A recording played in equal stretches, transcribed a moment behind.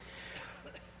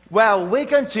Well, we're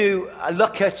going to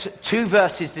look at two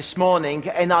verses this morning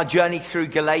in our journey through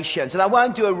Galatians. And I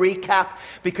won't do a recap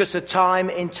because of time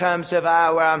in terms of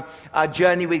our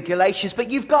journey with Galatians. But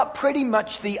you've got pretty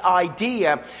much the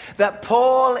idea that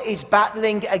Paul is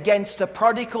battling against a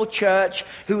prodigal church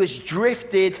who has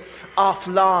drifted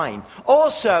offline.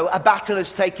 Also, a battle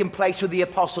has taken place with the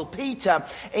Apostle Peter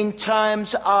in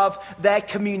terms of their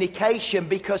communication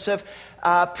because of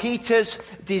Peter's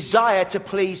desire to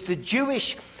please the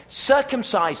Jewish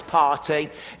circumcised party,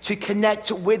 to connect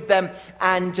with them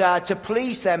and to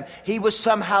please them. He was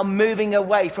somehow moving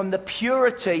away from the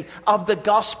purity of the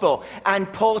gospel.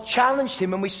 And Paul challenged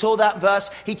him, and we saw that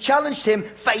verse. He challenged him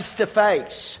face to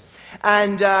face,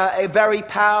 and very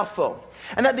powerful.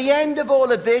 And at the end of all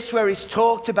of this, where he's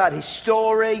talked about his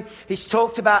story, he's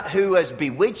talked about who has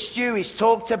bewitched you, he's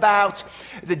talked about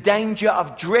the danger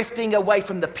of drifting away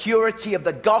from the purity of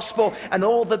the gospel and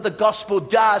all that the gospel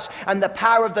does, and the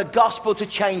power of the gospel to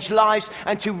change lives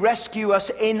and to rescue us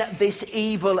in this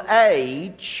evil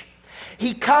age.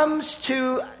 He comes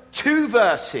to two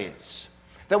verses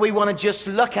that we want to just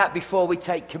look at before we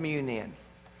take communion.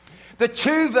 The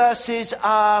two verses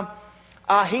are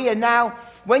here. Now,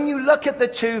 when you look at the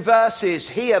two verses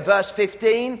here, verse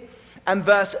 15 and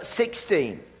verse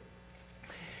 16,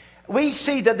 we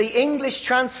see that the English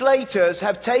translators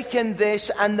have taken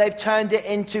this and they've turned it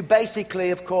into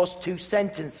basically, of course, two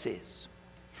sentences.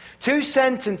 Two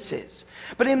sentences.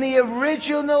 But in the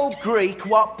original Greek,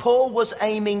 what Paul was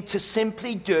aiming to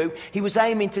simply do, he was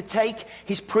aiming to take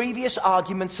his previous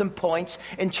arguments and points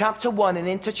in chapter 1 and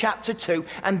into chapter 2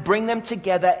 and bring them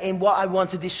together in what I want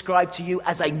to describe to you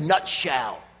as a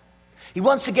nutshell. He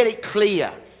wants to get it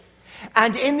clear.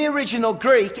 And in the original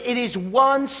Greek, it is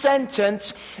one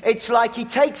sentence. It's like he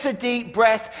takes a deep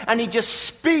breath and he just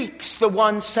speaks the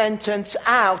one sentence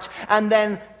out, and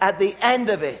then at the end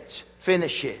of it,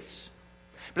 finishes.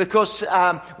 But of course,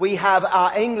 we have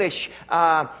our English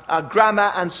our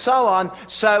grammar and so on,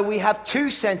 so we have two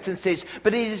sentences.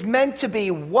 But it is meant to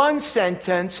be one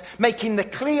sentence, making the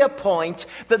clear point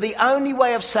that the only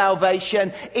way of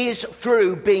salvation is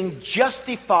through being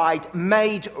justified,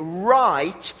 made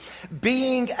right,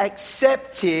 being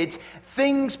accepted,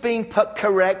 things being put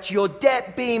correct, your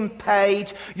debt being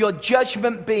paid, your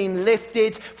judgment being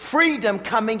lifted, freedom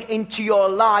coming into your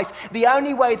life. The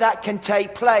only way that can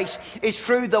take place is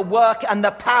through the work and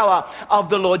the power of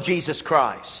the Lord Jesus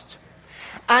Christ.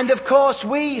 And of course,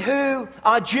 we who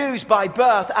are Jews by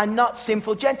birth are not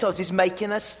sinful Gentiles. Is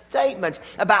making a statement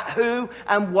about who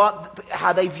and what,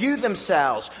 how they view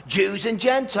themselves, Jews and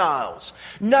Gentiles.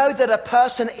 Know that a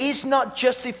person is not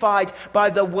justified by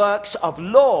the works of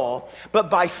law, but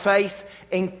by faith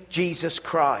in Jesus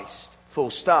Christ. Full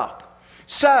stop.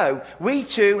 So, we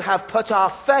too have put our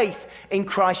faith in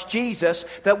Christ Jesus,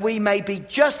 that we may be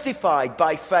justified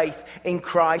by faith in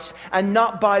Christ and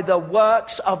not by the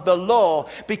works of the law,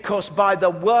 because by the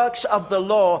works of the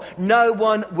law no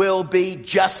one will be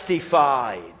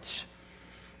justified.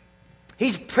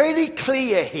 He's pretty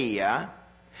clear here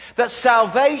that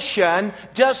salvation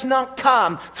does not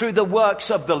come through the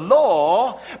works of the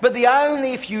law, but the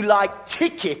only, if you like,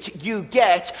 ticket you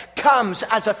get comes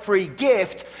as a free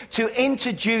gift to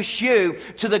introduce you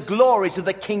to the glories of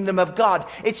the kingdom of God.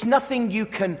 It's nothing you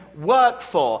can work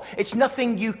for. It's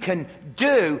nothing you can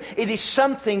do. It is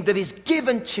something that is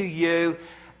given to you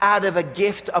out of a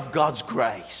gift of God's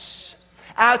grace,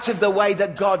 out of the way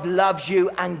that God loves you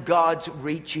and God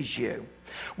reaches you.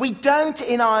 We don't,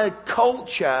 in our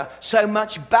culture, so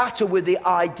much battle with the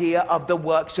idea of the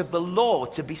works of the law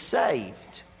to be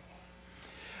saved.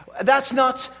 That's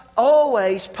not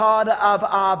always part of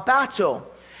our battle.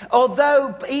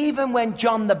 Although even when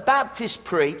John the Baptist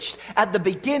preached at the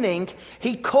beginning,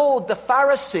 he called the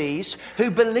Pharisees,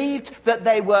 who believed that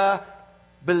they were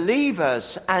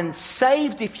believers and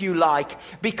saved, if you like,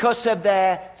 because of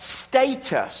their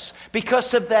status,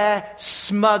 because of their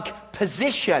smug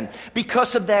position,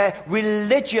 because of their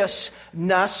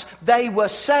religiousness, they were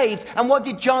saved. And what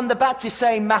did John the Baptist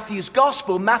say in Matthew's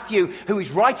gospel? Matthew, who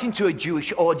is writing to a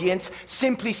Jewish audience,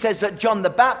 simply says that John the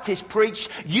Baptist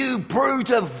preached, "You brood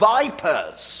of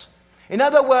vipers." In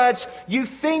other words, you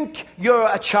think you're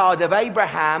a child of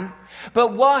Abraham,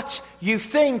 but what you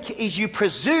think is you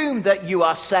presume that you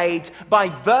are saved by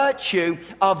virtue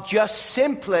of just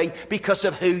simply because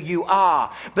of who you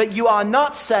are. But you are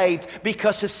not saved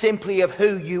because of simply of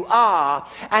who you are.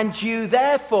 And you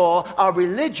therefore are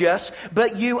religious,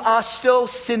 but you are still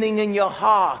sinning in your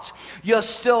heart. You're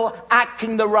still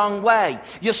acting the wrong way.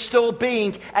 You're still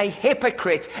being a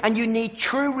hypocrite. And you need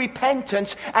true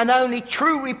repentance. And only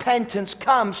true repentance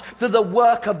comes through the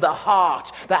work of the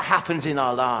heart that happens in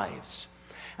our lives.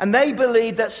 And they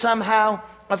believed that somehow,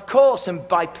 of course, and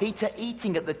by Peter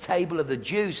eating at the table of the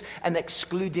Jews and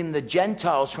excluding the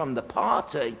Gentiles from the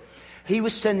party, he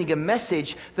was sending a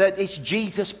message that it's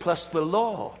Jesus plus the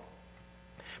law.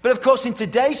 But of course, in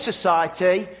today's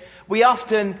society, we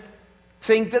often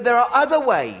think that there are other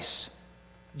ways,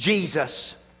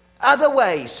 Jesus, other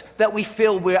ways that we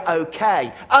feel we're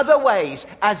okay, other ways,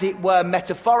 as it were,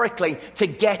 metaphorically, to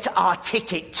get our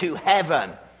ticket to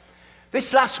heaven.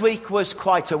 This last week was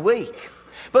quite a week.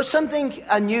 But something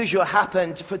unusual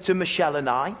happened to Michelle and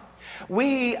I.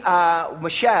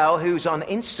 Michelle, who's on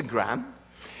Instagram,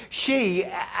 she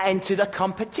entered a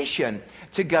competition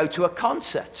to go to a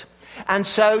concert. And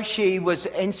so she was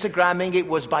Instagramming, it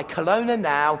was by Kelowna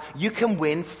Now, you can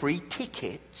win free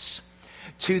tickets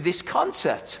to this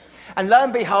concert. And lo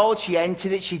and behold, she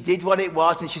entered it, she did what it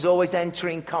was, and she's always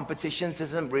entering competitions,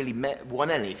 hasn't really won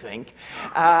anything.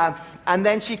 And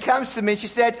then she comes to me and she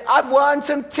said, I've won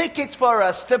some tickets for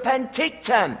us to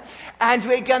Penticton, and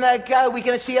we're going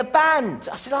to see a band.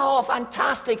 I said, oh,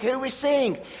 fantastic, who is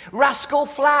seeing? Rascal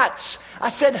Flatts. I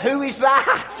said, who is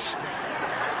that?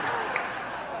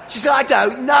 She said, I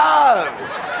don't know.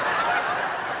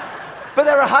 But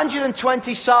they're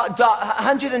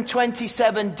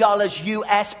 $127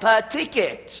 US per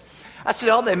ticket. I said,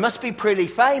 oh, they must be pretty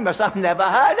famous. I've never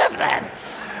heard of them.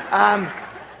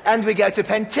 And we go to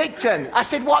Penticton. I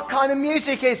said, what kind of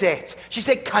music is it? She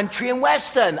said, country and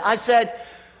western. I said,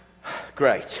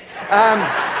 great. I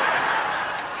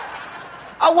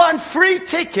won free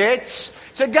tickets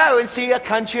to go and see a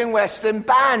country and western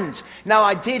band. Now,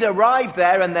 I did arrive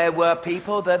there, and there were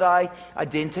people that I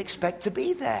didn't expect to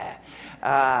be there.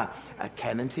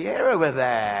 Ken and Tierra were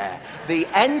there. The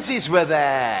Enzies were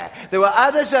there. There were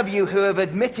others of you who have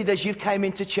admitted as you came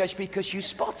into church because you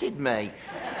spotted me.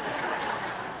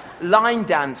 Line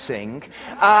dancing.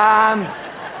 Not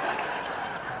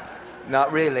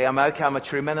really. I'm okay. I'm a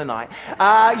true Mennonite.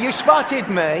 You spotted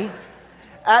me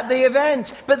at the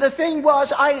event. But the thing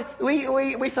was,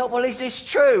 we thought, well, is this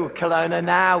true? Kelowna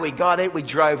Now, we got it. We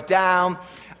drove down,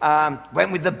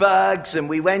 went with the Bergs, and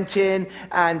we went in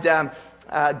and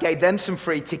gave them some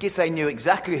free tickets. They knew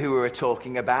exactly who we were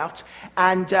talking about.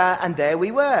 And there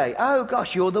we were. Oh,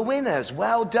 gosh, you're the winners.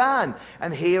 Well done.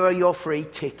 And here are your free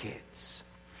tickets.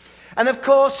 And, of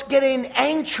course, getting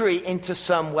entry into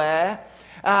somewhere,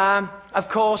 of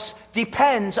course,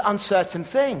 depends on certain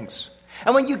things.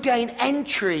 And when you gain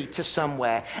entry to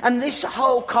somewhere, and this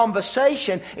whole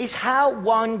conversation is how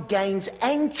one gains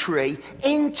entry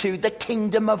into the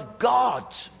kingdom of God.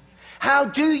 How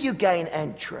do you gain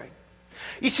entry?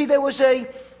 You see, there was a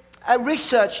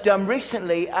research done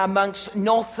recently amongst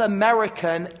North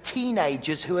American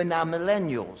teenagers who are now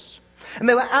millennials. And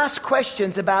they were asked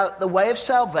questions about the way of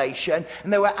salvation,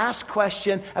 and they were asked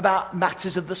questions about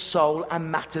matters of the soul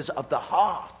and matters of the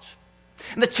heart.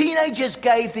 And the teenagers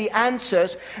gave the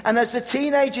answers, and as the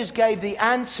teenagers gave the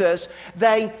answers,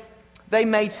 they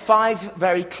made 5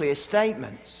 very clear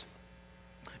statements.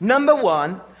 Number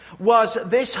 1 was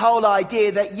this whole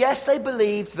idea that, yes, they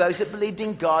believed, those that believed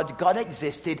in God, God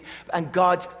existed, and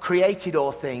God created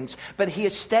all things, but he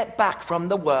has stepped back from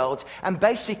the world, and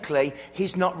basically,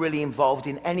 he's not really involved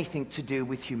in anything to do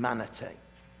with humanity,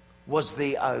 was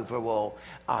the overall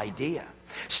idea.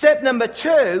 Step number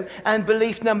 2, and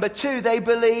belief number 2, they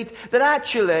believed that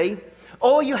actually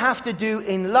all you have to do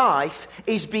in life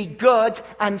is be good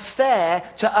and fair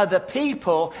to other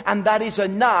people, and that is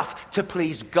enough to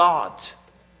please God.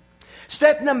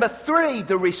 Step number 3,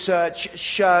 the research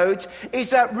showed,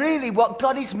 is that really what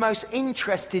God is most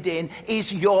interested in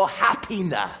is your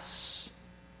happiness.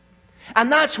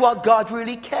 And that's what God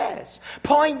really cares.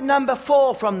 Point number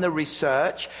 4 from the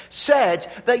research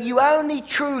said that you only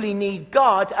truly need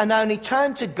God and only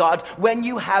turn to God when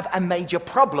you have a major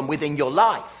problem within your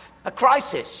life. A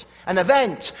crisis, an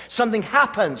event, something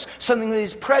happens, something that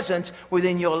is present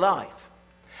within your life.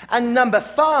 And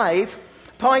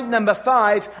point number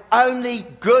 5, only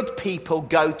good people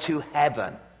go to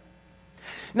heaven.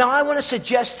 Now, I want to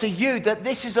suggest to you that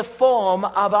this is a form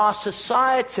of our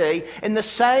society in the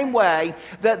same way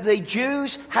that the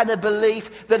Jews had a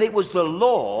belief that it was the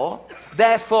law,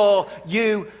 therefore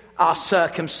you are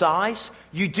circumcised,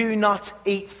 you do not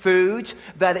eat food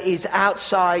that is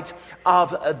outside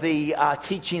of the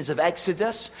teachings of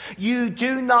Exodus, you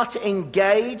do not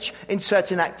engage in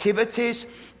certain activities,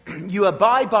 you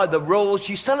abide by the rules,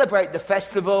 you celebrate the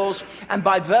festivals, and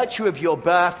by virtue of your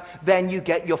birth, then you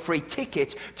get your free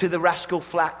ticket to the Rascal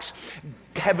Flatts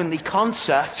heavenly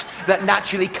concert that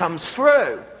naturally comes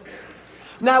through.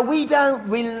 Now, we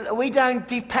don't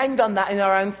depend on that in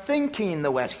our own thinking in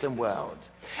the Western world.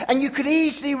 And you could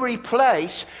easily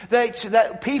replace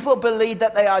that people believe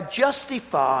that they are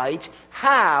justified.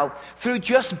 How? Through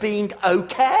just being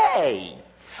okay.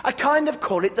 I kind of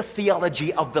call it the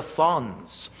theology of the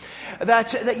Fonz.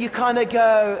 That you kind of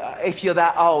go, if you're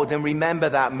that old and remember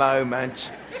that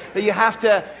moment, that you have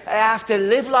to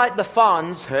live like the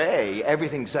Fonz. Hey,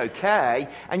 everything's okay.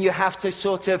 And you have to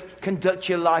sort of conduct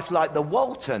your life like the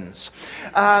Waltons.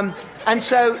 And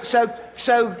so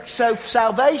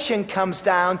salvation comes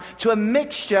down to a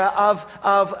mixture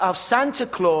of Santa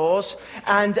Claus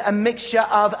and a mixture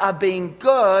of being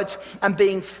good and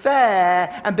being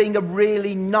fair and being a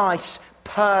really nice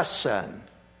person.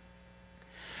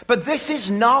 But this is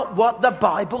not what the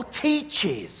Bible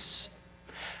teaches.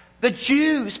 The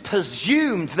Jews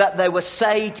presumed that they were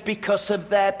saved because of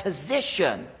their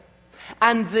position.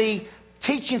 And the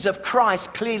teachings of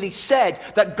Christ clearly said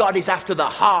that God is after the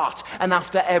heart and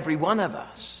after every one of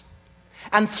us.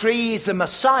 And 3 is the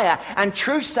Messiah. And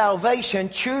true salvation,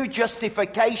 true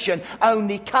justification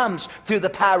only comes through the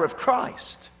power of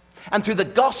Christ. And through the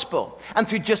gospel, and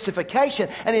through justification.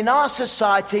 And in our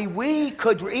society, we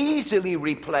could easily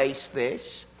replace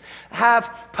this,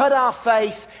 have put our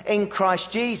faith in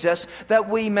Christ Jesus, that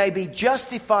we may be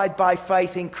justified by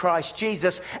faith in Christ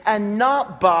Jesus, and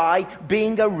not by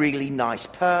being a really nice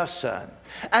person,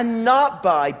 and not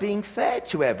by being fair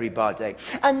to everybody,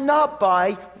 and not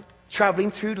by traveling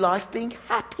through life being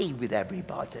happy with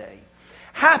everybody.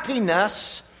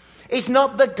 Happiness is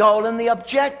not the goal and the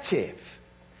objective.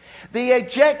 The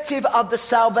objective of the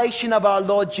salvation of our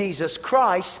Lord Jesus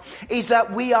Christ is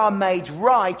that we are made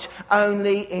right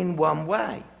only in one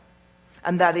way.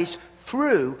 And that is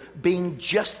through being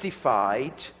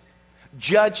justified,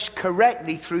 judged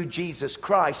correctly through Jesus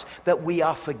Christ, that we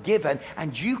are forgiven.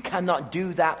 And you cannot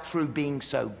do that through being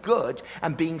so good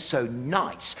and being so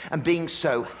nice and being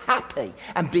so happy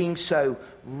and being so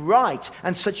right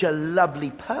and such a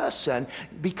lovely person,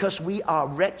 because we are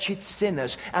wretched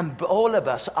sinners and all of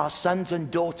us are sons and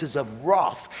daughters of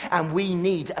wrath, and we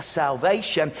need a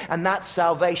salvation, and that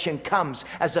salvation comes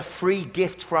as a free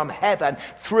gift from heaven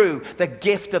through the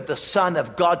gift of the Son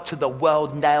of God to the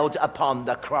world nailed upon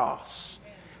the cross.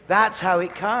 That's how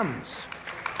it comes.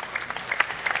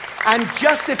 And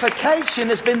justification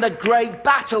has been the great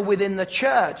battle within the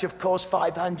church, of course,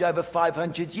 over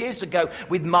 500 years ago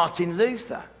with Martin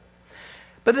Luther.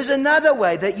 But there's another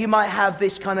way that you might have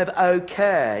this kind of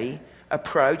okay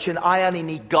approach, and I only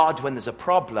need God when there's a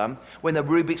problem. When the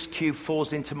Rubik's Cube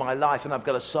falls into my life and I've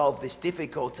got to solve this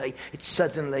difficulty, it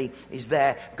suddenly is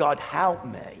there. God help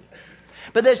me.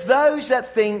 But there's those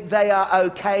that think they are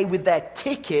okay with their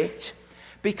ticket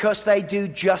because they do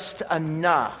just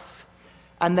enough.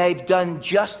 And they've done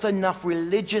just enough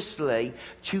religiously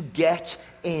to get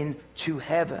into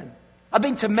heaven. I've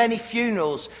been to many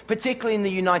funerals, particularly in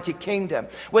the United Kingdom,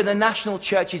 where the national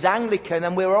church is Anglican,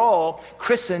 and we're all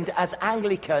christened as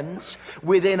Anglicans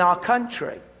within our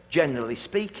country, generally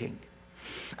speaking.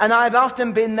 And I've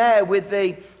often been there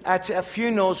at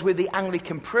funerals with the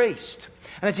Anglican priest.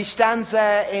 And as he stands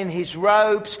there in his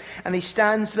robes and he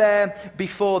stands there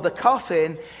before the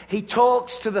coffin, he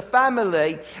talks to the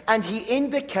family and he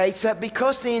indicates that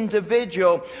because the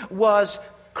individual was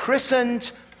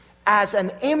christened as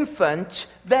an infant,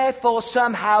 therefore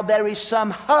somehow there is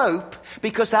some hope,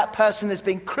 because that person has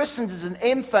been christened as an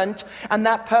infant and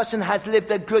that person has lived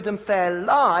a good and fair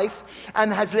life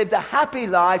and has lived a happy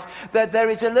life, that there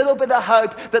is a little bit of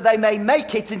hope that they may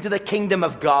make it into the kingdom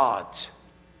of God.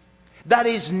 That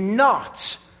is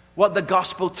not what the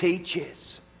gospel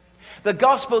teaches. The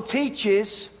gospel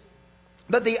teaches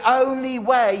that the only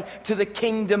way to the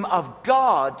kingdom of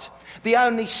God, the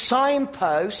only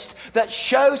signpost that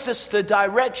shows us the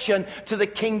direction to the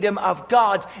kingdom of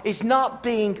God, is not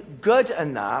being good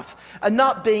enough and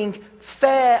not being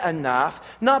fair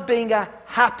enough, not being a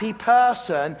happy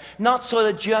person, not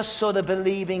just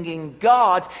believing in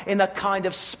God in a kind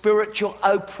of spiritual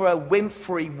Oprah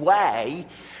Winfrey way.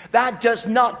 That does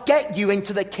not get you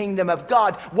into the kingdom of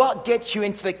God. What gets you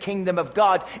into the kingdom of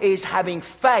God is having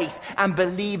faith and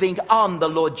believing on the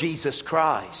Lord Jesus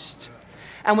Christ.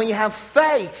 And when you have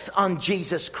faith on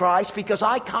Jesus Christ, because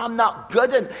I can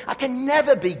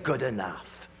never be good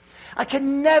enough. I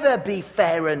can never be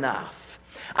fair enough.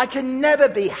 I can never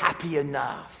be happy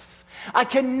enough. I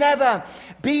can never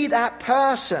be that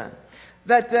person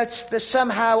that's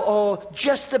somehow or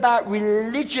just about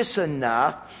religious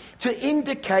enough to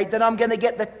indicate that I'm going to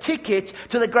get the ticket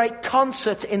to the great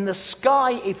concert in the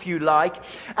sky, if you like,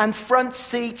 and front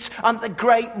seats on the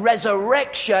great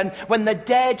resurrection when the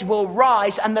dead will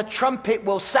rise and the trumpet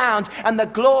will sound and the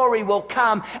glory will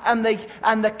come and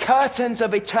the curtains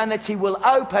of eternity will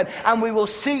open and we will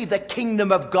see the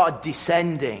kingdom of God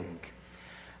descending.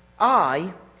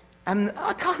 I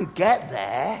can't get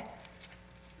there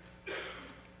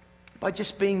by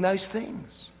just being those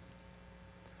things.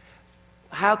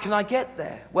 How can I get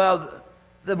there? Well,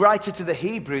 the writer to the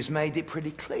Hebrews made it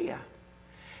pretty clear.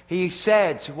 He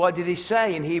said, what did he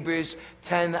say in Hebrews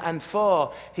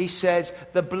 10:4? He says,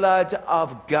 the blood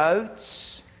of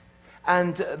goats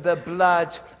and the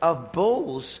blood of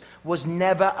bulls was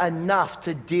never enough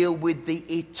to deal with the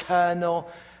eternal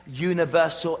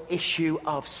universal issue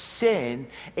of sin.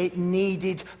 It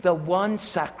needed the one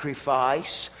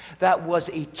sacrifice that was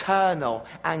eternal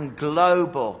and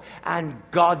global and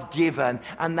God-given.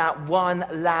 And that one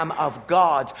Lamb of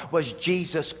God was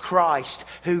Jesus Christ,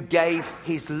 who gave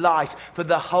his life for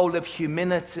the whole of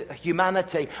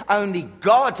humanity. Only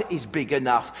God is big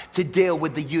enough to deal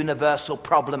with the universal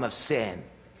problem of sin.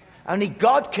 Only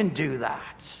God can do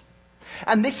that.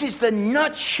 And this is the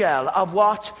nutshell of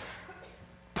what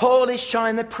Paul is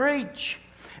trying to preach,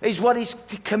 is what he's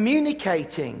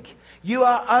communicating. You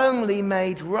are only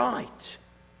made right.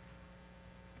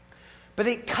 But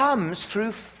it comes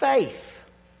through faith.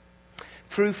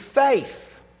 Through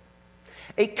faith.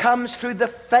 It comes through the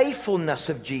faithfulness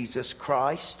of Jesus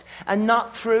Christ and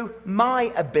not through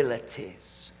my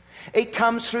abilities. It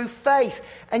comes through faith.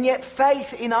 And yet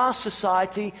faith in our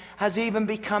society has even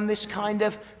become this kind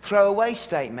of throwaway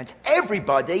statement.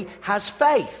 Everybody has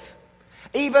faith.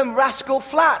 Even Rascal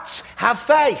Flatts have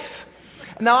faith.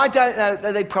 Now, I don't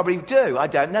know, they probably do. I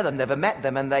don't know them, never met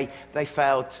them, and they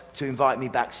failed to invite me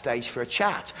backstage for a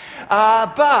chat.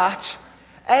 But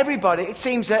everybody, it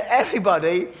seems that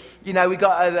everybody, you know, we've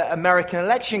got an American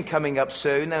election coming up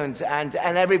soon, and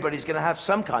everybody's going to have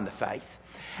some kind of faith.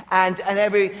 And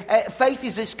faith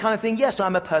is this kind of thing, yes,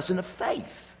 I'm a person of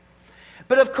faith.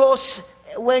 But of course,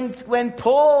 when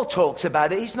Paul talks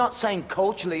about it, he's not saying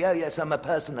culturally, oh yes, I'm a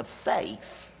person of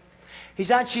faith.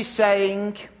 He's actually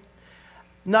saying,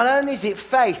 not only is it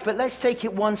faith, but let's take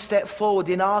it one step forward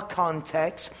in our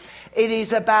context. It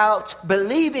is about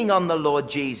believing on the Lord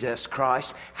Jesus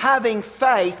Christ, having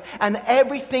faith, and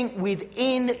everything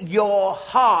within your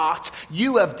heart,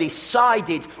 you have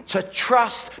decided to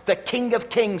trust the King of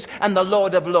Kings and the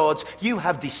Lord of Lords. You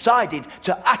have decided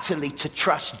to utterly to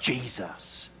trust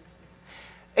Jesus.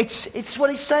 It's what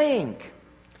he's saying.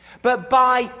 But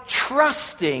by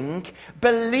trusting,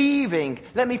 believing,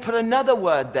 let me put another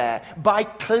word there, by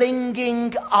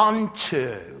clinging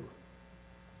onto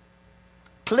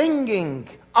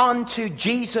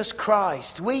Jesus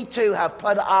Christ. We too have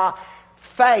put our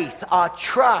faith, our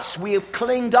trust, we have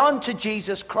clinged on to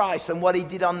Jesus Christ and what he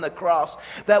did on the cross,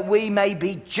 that we may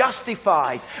be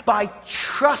justified by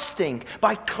trusting,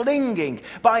 by clinging,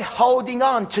 by holding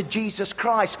on to Jesus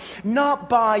Christ, not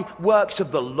by works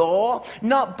of the law,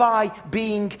 not by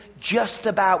being just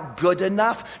about good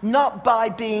enough, not by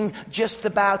being just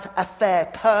about a fair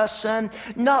person,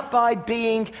 not by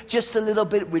being just a little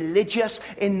bit religious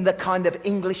in the kind of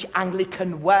English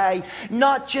Anglican way,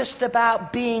 not just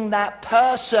about being that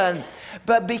person,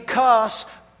 but because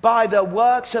by the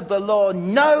works of the law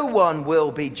no one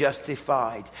will be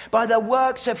justified. By the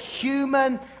works of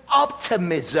human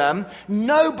optimism,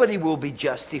 nobody will be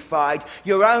justified.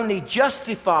 You're only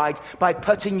justified by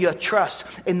putting your trust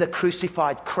in the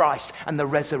crucified Christ and the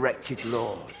resurrected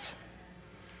Lord.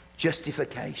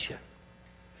 Justification.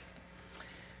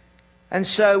 And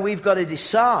so we've got to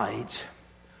decide,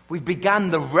 we've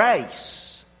begun the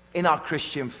race in our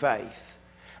Christian faith.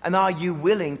 And are you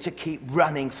willing to keep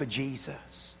running for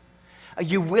Jesus? Are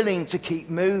you willing to keep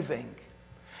moving?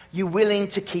 Are you willing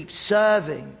to keep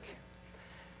serving?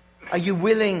 Are you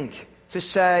willing to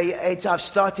say, I've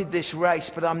started this race,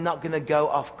 but I'm not going to go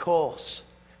off course?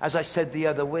 As I said the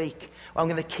other week, I'm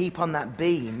going to keep on that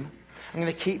beam. I'm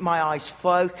going to keep my eyes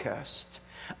focused.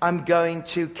 I'm going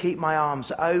to keep my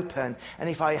arms open. And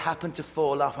if I happen to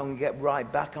fall off, I'm going to get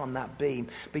right back on that beam,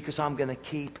 because I'm going to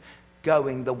keep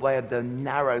going the way of the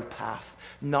narrow path,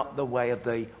 not the way of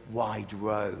the wide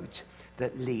road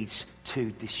that leads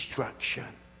to destruction.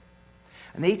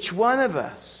 And each one of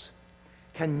us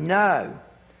can know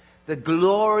the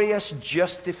glorious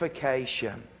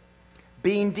justification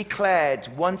Being declared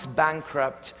once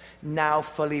bankrupt, now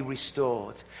fully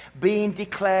restored. Being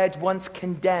declared once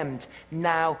condemned,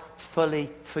 now fully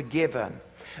forgiven.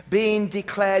 Being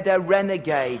declared a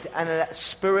renegade and a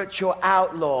spiritual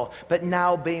outlaw, but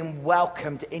now being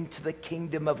welcomed into the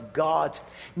kingdom of God.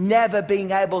 Never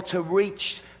being able to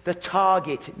reach the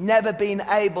target, never being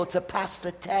able to pass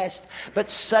the test, but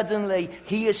suddenly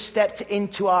he has stepped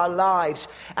into our lives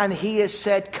and he has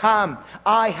said, come,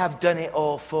 I have done it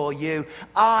all for you.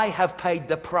 I have paid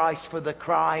the price for the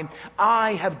crime.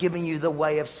 I have given you the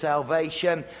way of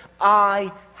salvation.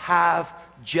 I have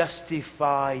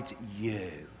justified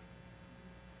you.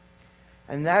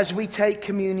 And as we take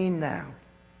communion now,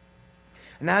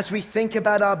 and as we think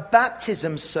about our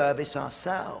baptism service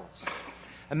ourselves,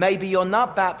 and maybe you're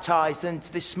not baptized, and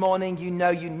this morning you know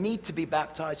you need to be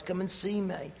baptized, come and see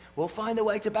me. We'll find a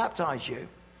way to baptize you.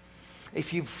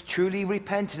 If you've truly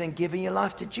repented and given your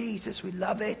life to Jesus, we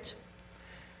love it.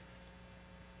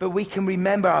 But we can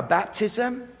remember our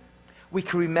baptism. We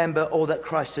can remember all that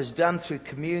Christ has done through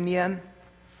communion.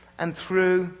 And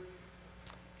through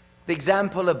the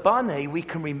example of Bonnie, we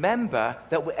can remember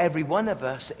that every one of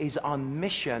us is on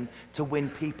mission to win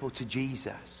people to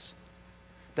Jesus.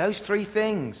 Those three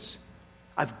things.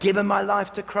 I've given my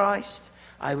life to Christ.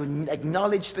 I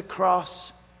acknowledge the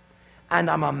cross. And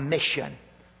I'm on mission.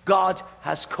 God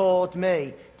has called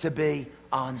me to be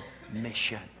on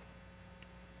mission.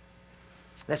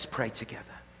 Let's pray together.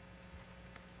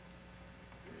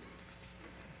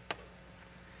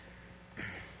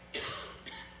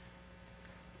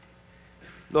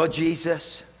 Lord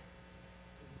Jesus,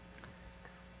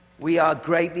 we are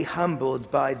greatly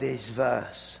humbled by this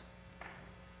verse.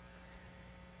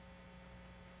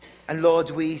 And Lord,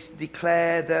 we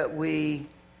declare that we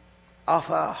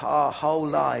offer our whole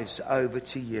lives over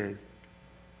to you.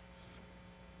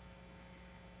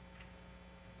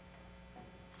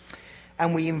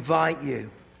 And we invite you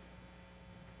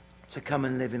to come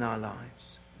and live in our lives.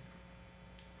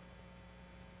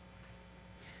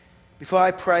 Before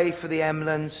I pray for the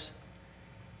Emlens,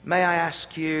 may I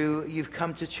ask you, you've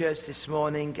come to church this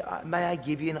morning, may I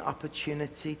give you an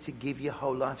opportunity to give your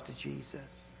whole life to Jesus?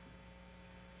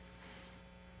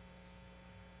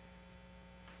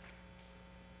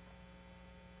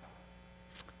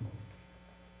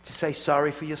 To say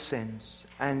sorry for your sins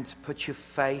and put your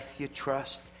faith, your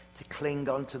trust, to cling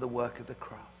on to the work of the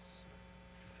cross.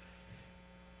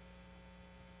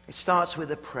 It starts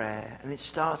with a prayer, and it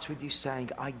starts with you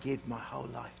saying, I give my whole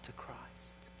life to Christ.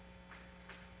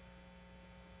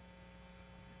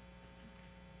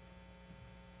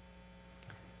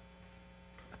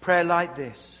 A prayer like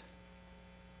this.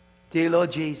 Dear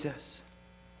Lord Jesus,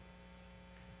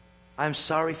 I'm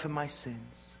sorry for my sins.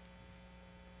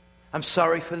 I'm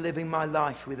sorry for living my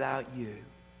life without you.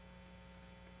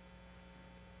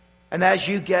 And as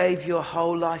you gave your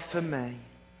whole life for me,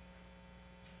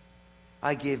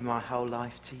 I give my whole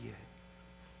life to you.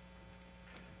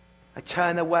 I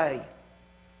turn away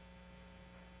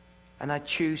and I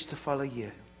choose to follow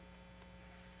you.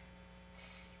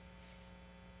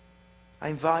 I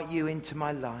invite you into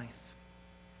my life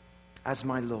as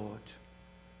my Lord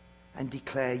and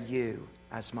declare you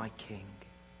as my King.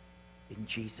 In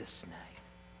Jesus' name.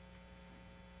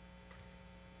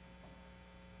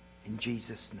 In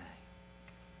Jesus' name.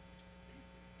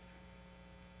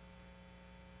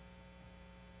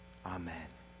 Amen.